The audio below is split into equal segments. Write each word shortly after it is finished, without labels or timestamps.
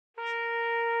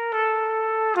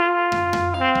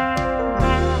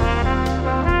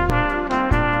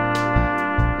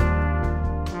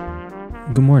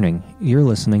Good morning. You're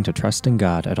listening to Trust in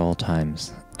God at All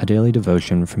Times, a daily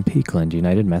devotion from Peakland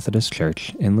United Methodist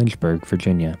Church in Lynchburg,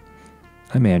 Virginia.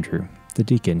 I'm Andrew, the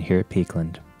deacon here at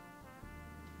Peakland.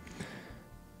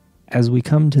 As we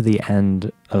come to the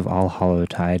end of All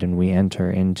Hallowtide and we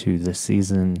enter into the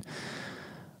season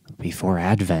before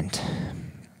Advent,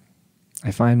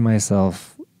 I find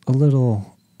myself a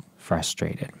little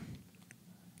frustrated.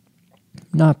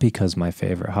 Not because my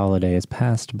favorite holiday is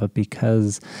past, but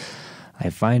because I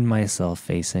find myself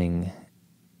facing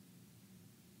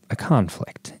a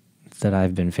conflict that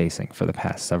I've been facing for the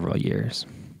past several years.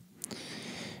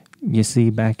 You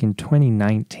see, back in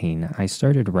 2019, I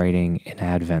started writing an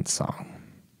Advent song.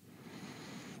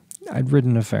 I'd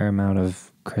written a fair amount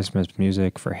of Christmas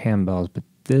music for handbells, but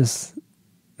this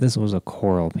was a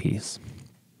choral piece.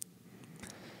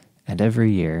 And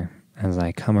every year, as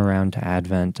I come around to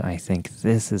Advent, I think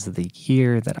this is the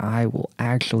year that I will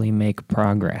actually make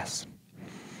progress.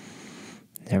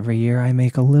 Every year I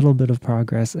make a little bit of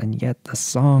progress, and yet the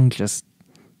song just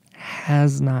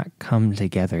has not come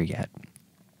together yet.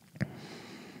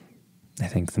 I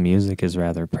think the music is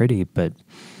rather pretty, but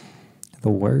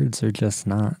the words are just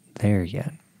not there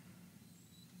yet.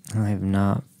 I have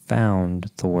not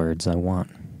found the words I want.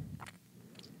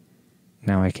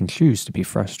 Now I can choose to be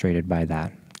frustrated by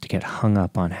that, to get hung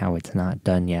up on how it's not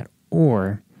done yet,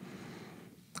 or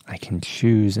I can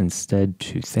choose instead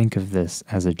to think of this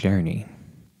as a journey.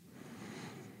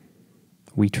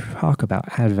 We talk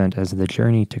about Advent as the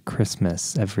journey to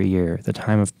Christmas every year, the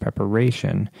time of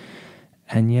preparation,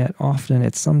 and yet often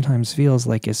it sometimes feels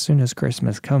like as soon as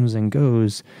Christmas comes and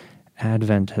goes,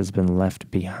 Advent has been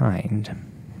left behind.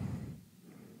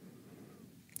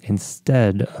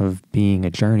 Instead of being a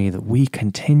journey that we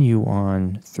continue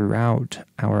on throughout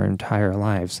our entire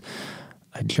lives,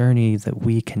 a journey that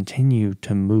we continue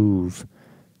to move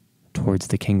towards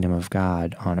the kingdom of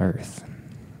God on earth.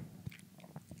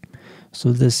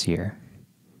 So this year,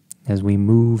 as we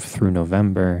move through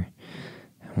November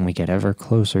and we get ever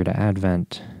closer to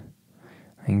Advent,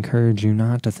 I encourage you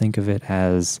not to think of it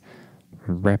as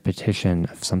repetition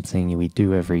of something we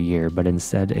do every year, but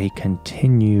instead a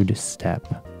continued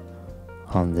step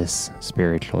on this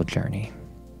spiritual journey.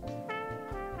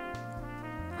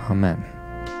 Amen.